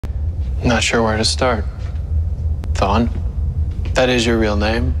Not sure where to start. Thawne? That is your real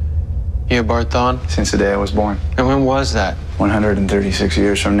name? Eobard Thawne? Since the day I was born. And when was that? 136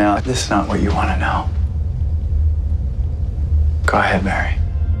 years from now. This is not what you want to know. Go ahead, Mary.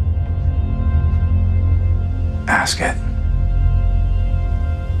 Ask it.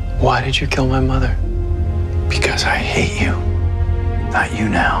 Why did you kill my mother? Because I hate you. Not you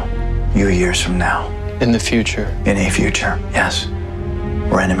now. You years from now. In the future? In a future, yes.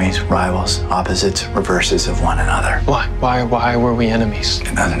 We're enemies, rivals, opposites, reverses of one another. Why? Why were we enemies?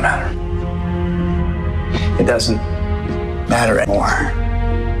 It doesn't matter. It doesn't matter anymore.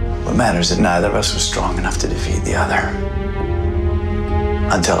 What matters is that neither of us was strong enough to defeat the other.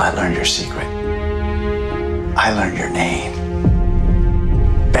 Until I learned your secret. I learned your name.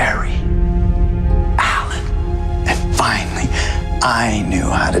 Barry Allen. And finally, I knew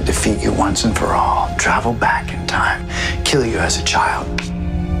how to defeat you once and for all. Travel back in time. Kill you as a child.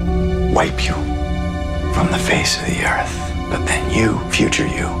 Wipe you from the face of the earth. But then you, future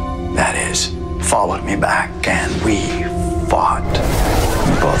you, that is, followed me back and we fought.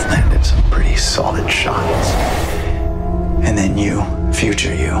 We both landed some pretty solid shots. And then you,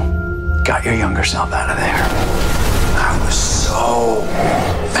 future you, got your younger self out of there. I was so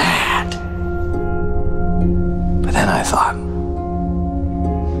mad. But then I thought,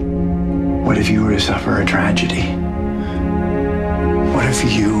 what if you were to suffer a tragedy? What if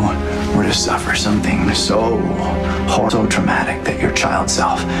you were to suffer something so horrible, so traumatic that your child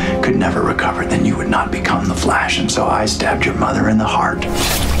self could never recover? Then you would not become the Flash. And so I stabbed your mother in the heart.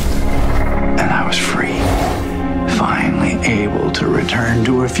 And I was free. Finally able to return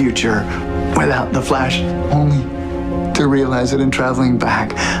to a future without the Flash, only to realize that in traveling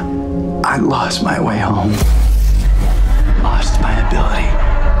back, I lost my way home. Lost my ability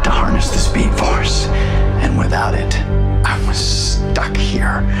to harness the Speed Force. And without it, I was stuck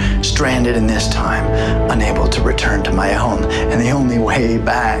here, stranded in this time, unable to return to my own. And the only way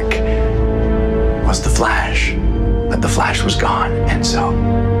back was the Flash. But the Flash was gone, and so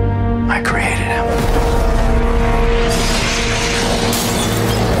I created him.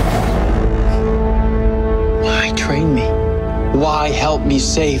 Why train me? Why help me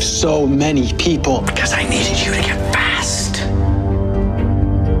save so many people? Because I needed you to get fast.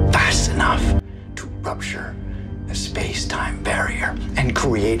 Fast enough to rupture the space-time barrier and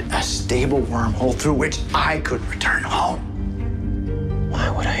create a stable wormhole through which I could return home. Why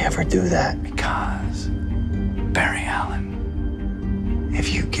would I ever do that? Because, Barry Allen,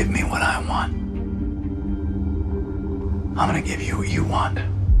 if you give me what I want, I'm gonna give you what you want.